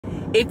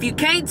If you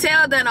can't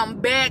tell that I'm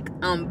back,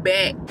 I'm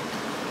back.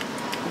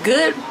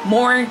 Good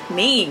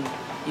morning,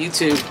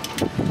 YouTube.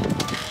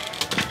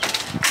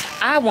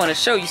 I want to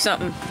show you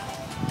something.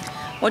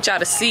 I want y'all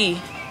to see.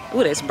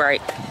 Ooh, that's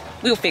bright.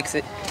 We'll fix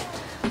it.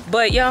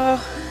 But y'all,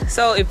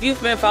 so if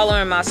you've been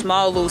following my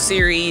small little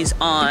series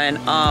on,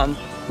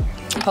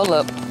 hold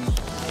up.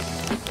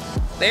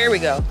 There we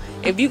go.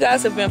 If you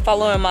guys have been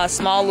following my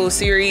small little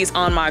series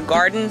on my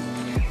garden,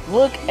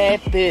 look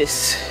at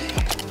this.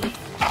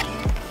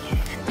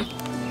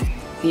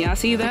 Can y'all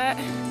see that?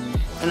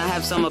 And I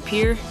have some up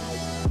here.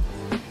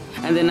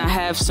 And then I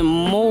have some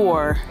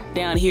more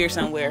down here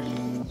somewhere.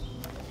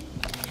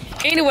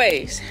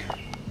 Anyways,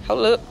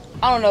 hold up.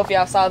 I don't know if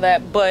y'all saw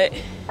that, but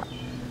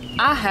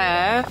I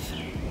have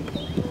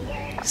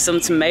some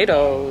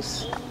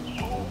tomatoes,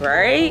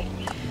 right?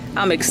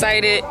 I'm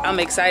excited, I'm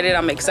excited,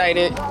 I'm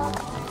excited.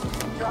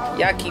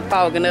 Y'all keep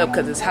fogging up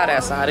because it's hot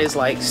outside. It's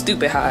like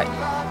stupid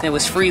hot. It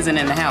was freezing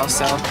in the house,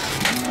 so.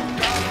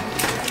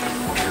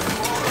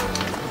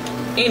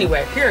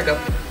 Anyway, here we go.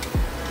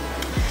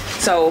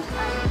 So,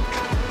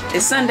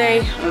 it's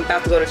Sunday. I'm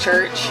about to go to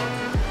church.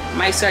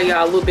 Might show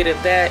y'all a little bit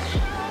of that.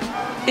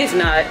 If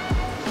not,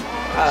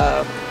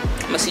 I'm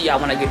gonna see y'all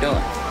when I get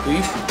done.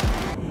 Peace.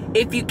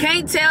 If you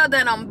can't tell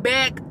that I'm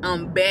back,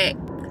 I'm back.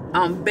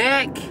 I'm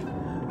back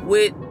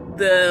with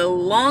the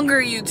longer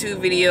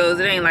YouTube videos.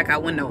 It ain't like I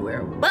went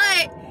nowhere.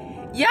 But,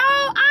 y'all,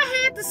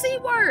 I had the C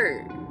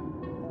word.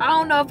 I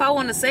don't know if I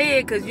want to say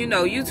it because, you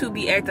know, YouTube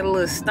be acting a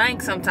little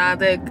stank sometimes.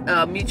 They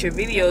mute your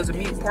videos or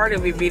mute part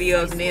of your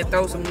videos and then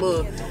throw some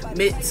little,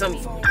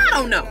 I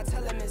don't know.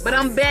 But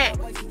I'm back.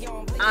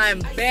 I'm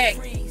back,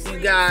 you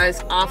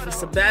guys, off of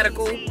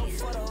sabbatical.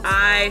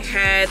 I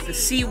had the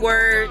C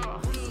word,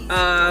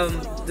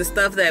 the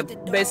stuff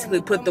that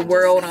basically put the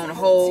world on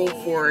hold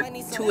for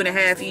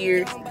 2.5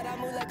 years.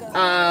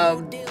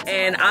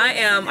 And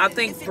I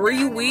think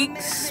 3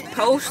 weeks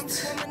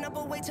post.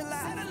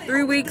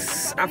 3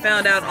 weeks. I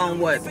found out on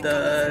what,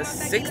 the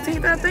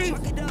 16th, I think.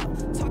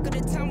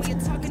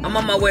 I'm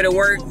on my way to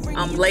work.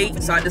 I'm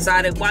late, so I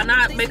decided, why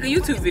not make a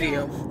YouTube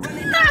video?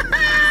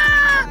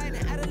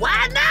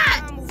 Why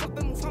not?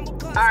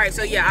 All right,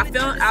 so yeah,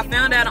 I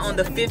found out on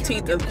the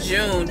 15th of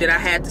June that I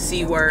had the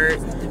C word.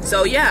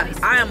 So yeah,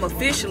 I am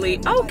officially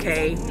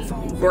okay.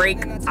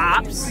 Break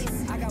ops.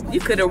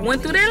 You could have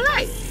went through that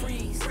life,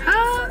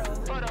 huh?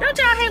 Don't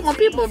y'all hate when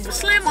people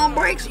slam on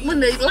brakes when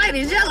the light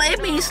is yellow?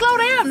 It means slow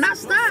down, not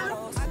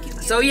stop.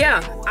 So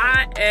yeah,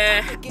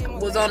 I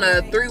was on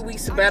a 3-week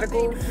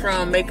sabbatical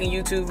from making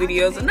YouTube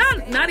videos. And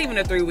not even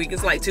a 3-week,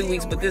 it's like 2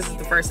 weeks, but this is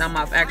the first time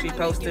I've actually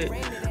posted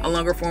a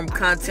longer form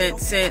content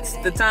since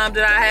the time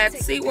that I had the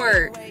C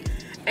word.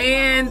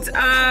 And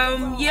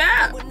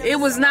yeah, it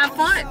was not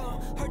fun.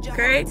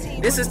 Okay,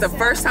 this is the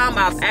first time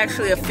I've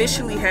actually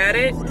officially had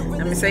it.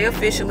 Let me say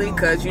officially,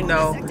 because you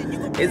know,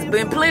 it's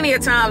been plenty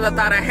of times I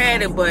thought I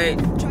had it, but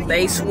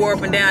they swore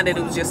up and down that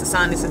it was just a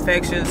sinus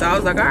infection. So I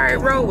was like, all right,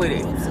 roll with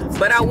it.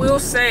 But I will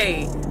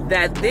say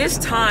that this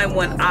time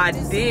when I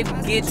did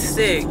get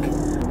sick,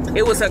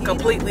 it was a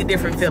completely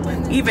different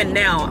feeling. Even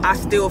now, I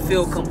still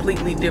feel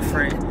completely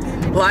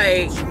different.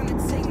 Like,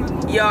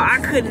 yo, I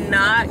could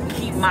not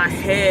keep my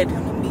head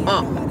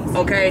up,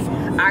 okay?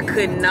 I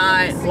could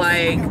not,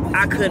 like,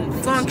 I couldn't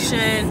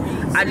function.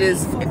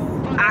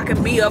 I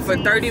could be up for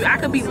 30, I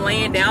could be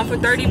laying down for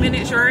 30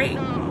 minutes, right?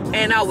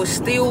 And I would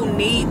still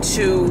need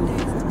to,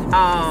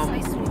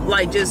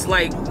 just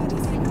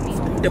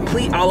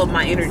deplete all of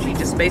my energy,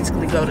 just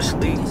basically go to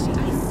sleep.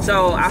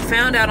 So I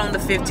found out on the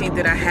 15th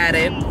that I had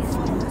it.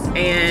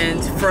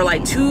 And for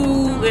like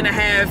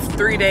 2.5,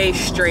 3 days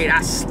straight,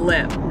 I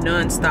slept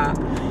nonstop.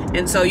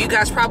 And so you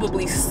guys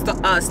probably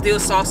still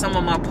saw some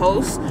of my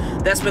posts.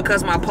 That's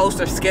because my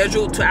posts are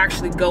scheduled to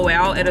actually go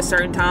out at a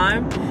certain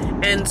time.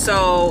 And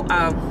so,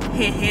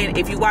 hint, hint,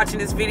 if you're watching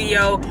this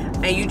video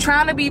and you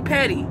trying to be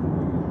petty,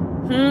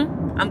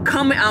 I'm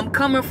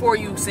coming for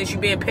you since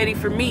you're being petty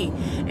for me.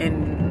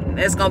 And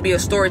that's gonna be a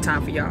story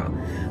time for y'all.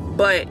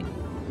 But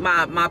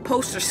my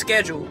posts are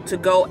scheduled to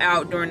go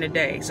out during the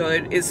day. So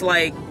it's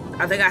like,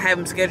 I think I have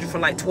them scheduled for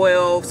like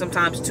 12,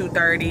 sometimes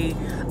 2:30.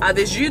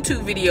 This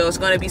YouTube video is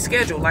gonna be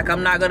scheduled. Like,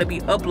 I'm not gonna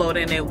be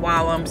uploading it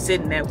while I'm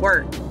sitting at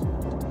work.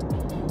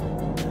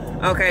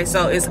 Okay,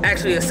 so it's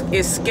actually,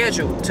 it's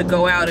scheduled to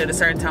go out at a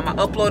certain time. I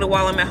upload it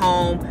while I'm at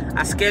home.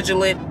 I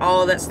schedule it,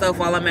 all of that stuff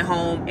while I'm at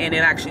home, and it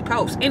actually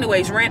posts.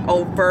 Anyways, rant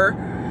over.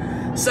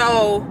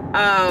 So,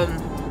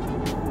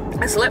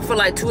 I slept for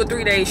like 2 or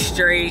 3 days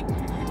straight,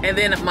 and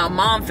then my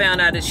mom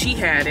found out that she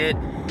had it.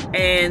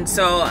 And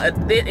so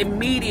then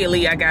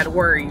immediately I got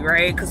worried,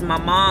 right? Because my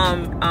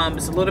mom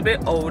is a little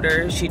bit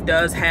older. She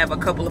does have a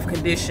couple of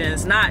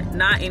conditions, not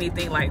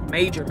anything like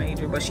major,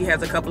 but she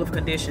has a couple of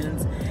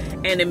conditions.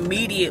 And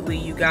immediately,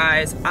 you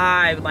guys,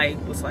 I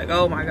was like,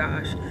 oh my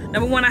gosh.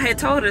 Number one, I had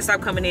told her to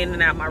stop coming in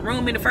and out my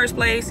room in the first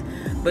place,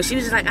 but she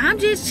was just like, I'm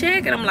just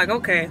checking. I'm like,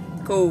 okay,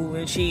 cool.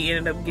 And she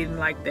ended up getting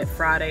like that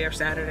Friday or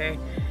Saturday.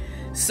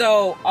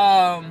 So,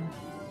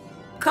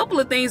 couple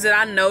of things that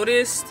I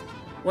noticed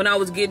when I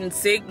was getting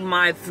sick,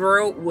 my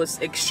throat was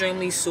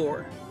extremely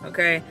sore.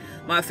 Okay,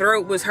 my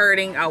throat was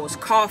hurting, I was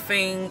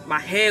coughing, my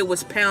head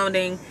was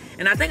pounding,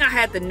 and I think I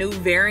had the new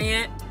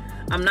variant.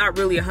 I'm not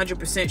really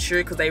 100%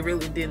 sure because they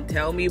really didn't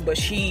tell me, but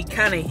she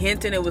kind of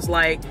hinted. It was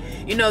like,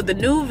 you know, the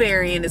new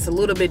variant is a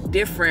little bit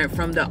different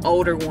from the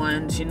older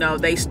ones. You know,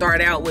 they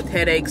start out with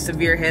headaches,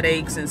 severe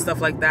headaches and stuff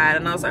like that.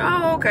 And I was like,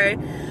 oh, okay.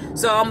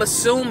 So I'm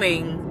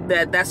assuming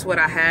that that's what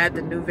I had,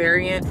 the new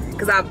variant,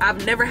 because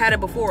I've never had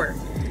it before.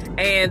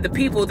 And the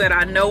people that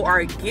I know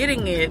are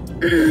getting it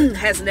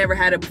has never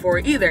had it before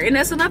either. And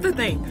that's another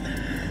thing.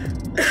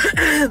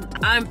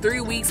 I'm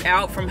 3 weeks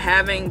out from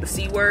having the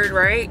C word,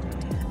 right?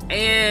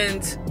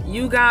 And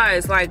you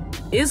guys, like,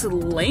 it's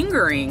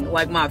lingering.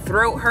 Like, my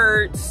throat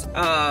hurts.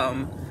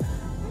 I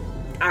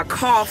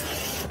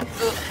cough.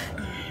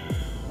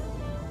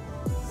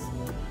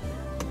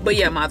 But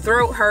yeah, my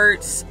throat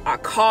hurts. I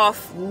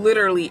cough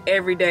literally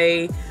every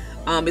day.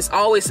 It's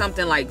always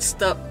something like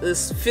stuck.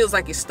 This feels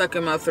like it's stuck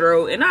in my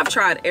throat. And I've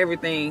tried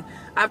everything.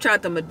 I've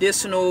tried the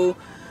medicinal,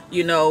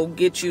 you know,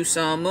 get you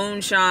some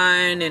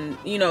moonshine and,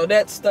 you know,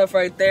 that stuff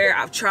right there.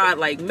 I've tried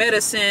like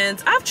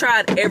medicines. I've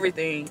tried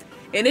everything.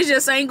 And it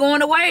just ain't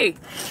going away.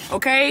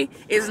 Okay?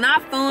 It's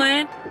not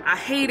fun. I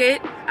hate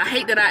it. I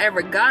hate that I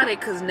ever got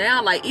it, because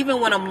now, like, even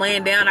when I'm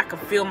laying down, I can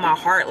feel my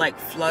heart like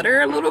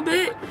flutter a little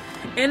bit.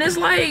 And it's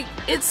like,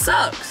 it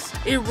sucks.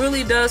 It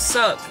really does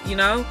suck, you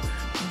know?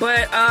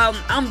 But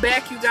I'm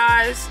back, you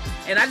guys,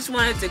 and I just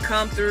wanted to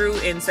come through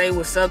and say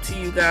what's up to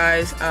you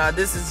guys.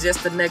 This is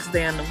just the next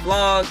day on the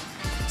vlog.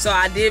 So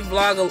I did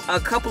vlog a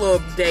couple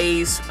of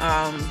days,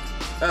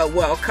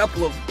 well, a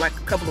couple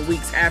of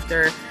weeks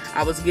after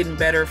I was getting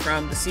better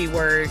from the C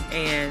word,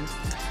 and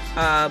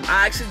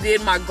I actually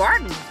did my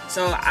garden.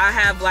 So I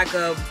have like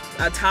a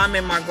time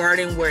in my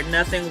garden where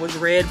nothing was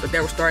red, but they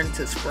were starting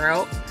to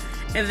sprout.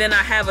 And then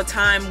I have a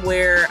time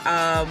where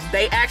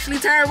they actually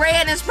turned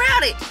red and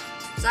sprouted.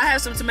 So I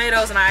have some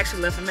tomatoes, and I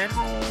actually left them at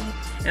home,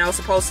 and I was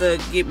supposed to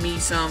get me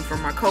some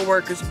from my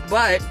coworkers,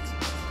 but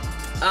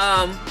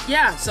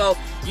yeah, so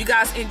you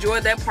guys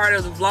enjoyed that part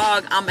of the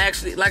vlog. I'm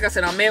actually, like I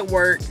said, I'm at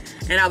work,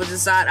 and I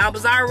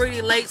was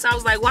already late, so I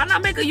was like, why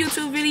not make a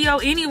YouTube video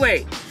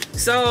anyway?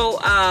 So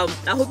I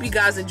hope you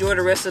guys enjoy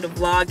the rest of the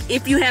vlog.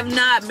 If you have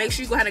not, make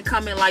sure you go ahead and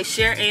comment, like,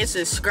 share, and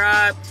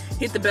subscribe.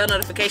 Hit the bell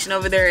notification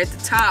over there at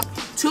the top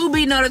to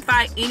be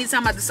notified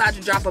anytime I decide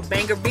to drop a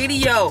banger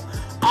video.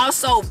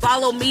 Also,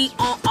 follow me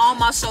on all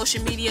my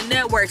social media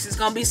networks. It's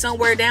going to be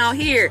somewhere down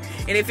here.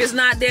 And if it's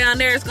not down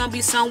there, it's going to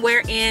be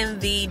somewhere in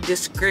the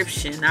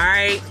description. All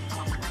right?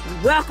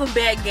 Welcome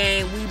back,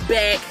 gang. We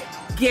back.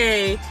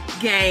 Gang,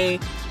 gang,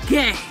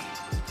 gang.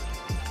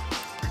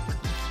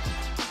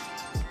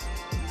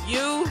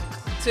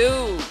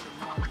 YouTube.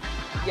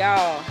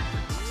 Y'all.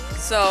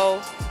 So,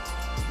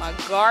 my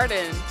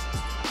garden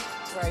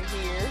right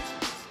here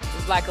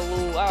is like a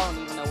little, I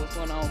don't even know what's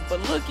going on.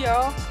 But look,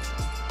 y'all.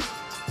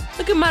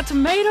 Look at my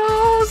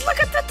tomatoes. Look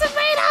at the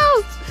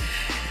tomatoes.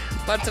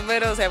 My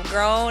tomatoes have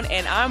grown,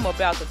 and I'm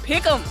about to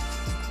pick them.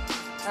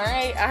 All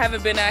right. I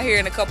haven't been out here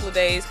in a couple of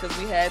days because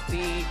we had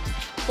the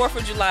 4th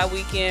of July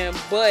weekend,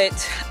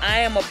 but I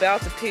am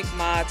about to pick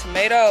my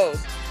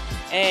tomatoes.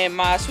 And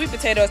my sweet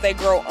potatoes, they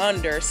grow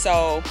under,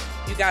 so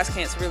you guys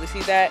can't really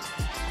see that.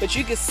 But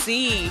you can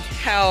see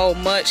how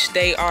much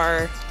they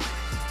are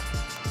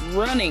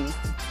running.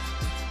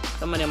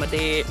 Some of them are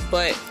dead,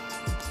 but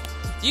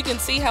you can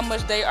see how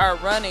much they are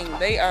running.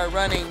 They are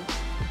running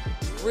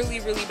really,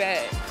 really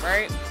bad,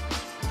 right?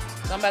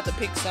 So I'm about to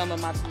pick some of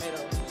my tomatoes.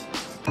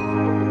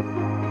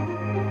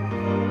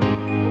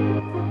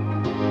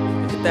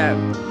 Look at that.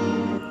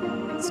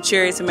 It's a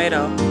cherry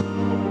tomato.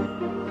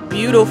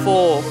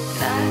 Beautiful.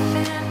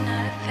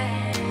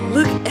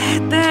 Look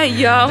at that,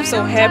 y'all. I'm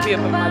so happy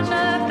about my tomatoes.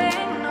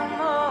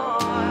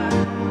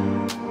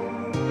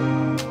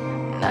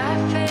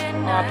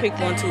 Oh, I picked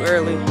one too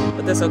early,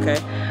 but that's okay.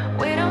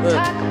 Look.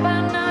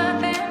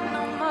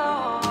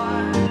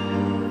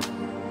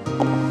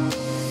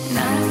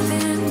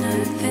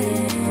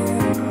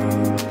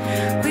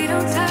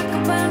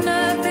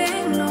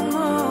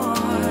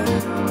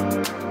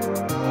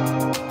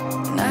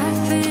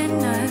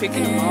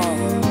 Picking them all.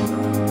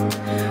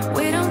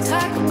 We don't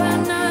talk about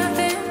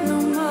nothing no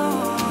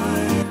more.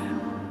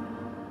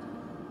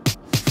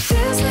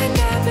 Feels like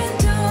I've been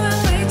doing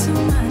way too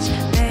much,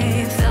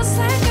 babe. Feels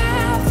like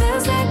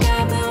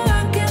I've been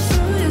working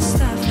through your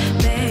stuff,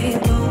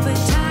 babe. Over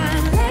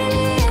time,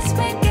 lately it's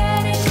been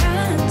getting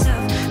kind of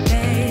tough,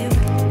 babe.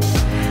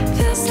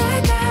 Feels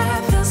like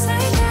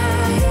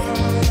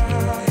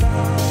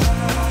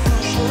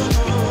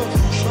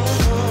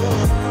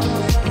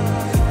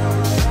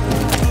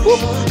Whoop.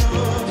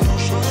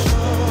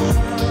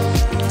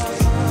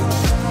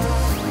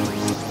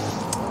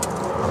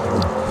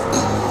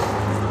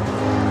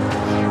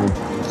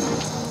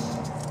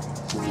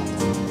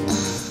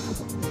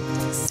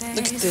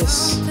 Look at this.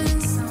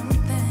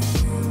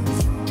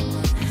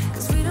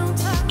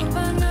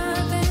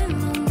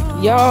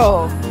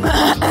 Yo.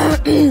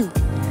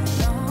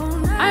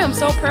 I am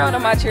so proud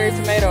of my cherry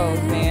tomatoes,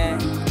 man.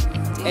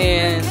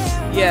 And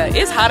yeah,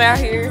 it's hot out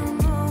here,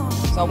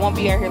 so I won't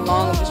be out here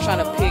long. I'm just trying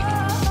to pick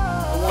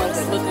the ones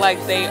that look like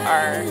they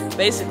are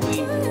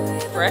basically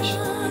fresh,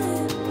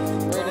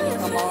 ready to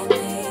come off.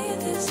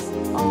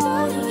 Oh,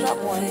 I just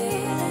dropped one.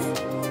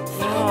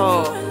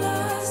 Oh,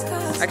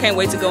 I can't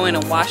wait to go in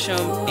and wash them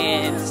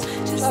and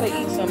try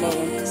to eat some of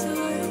them.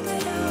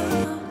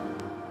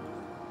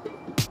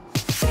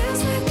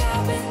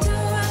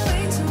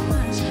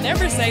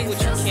 Never say what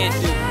you can't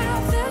do.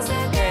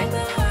 Okay?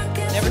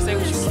 Never say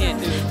what you can't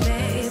do.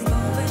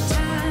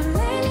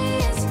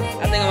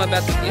 I think I'm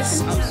about to get,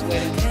 I'm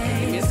sweating.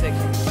 Give me a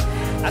second.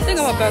 I think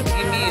I'm about to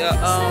give me a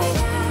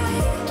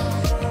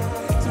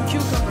some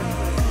cucumber.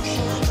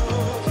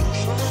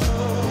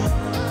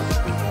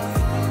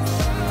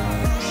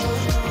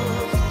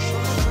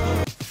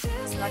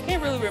 I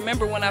can't really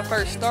remember when I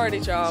first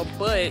started, y'all,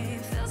 but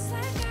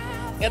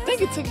I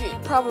think it took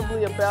it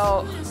probably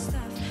about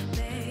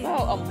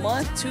a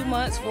month, 2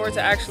 months for it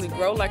to actually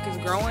grow like it's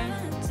growing.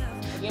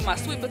 Again, my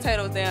sweet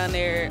potatoes down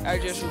there are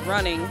just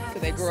running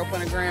because they grew up on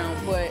the ground.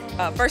 But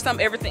first time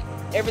ever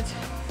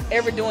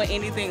doing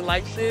anything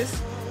like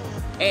this,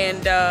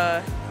 and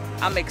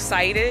I'm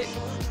excited.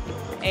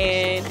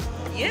 And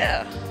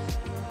yeah.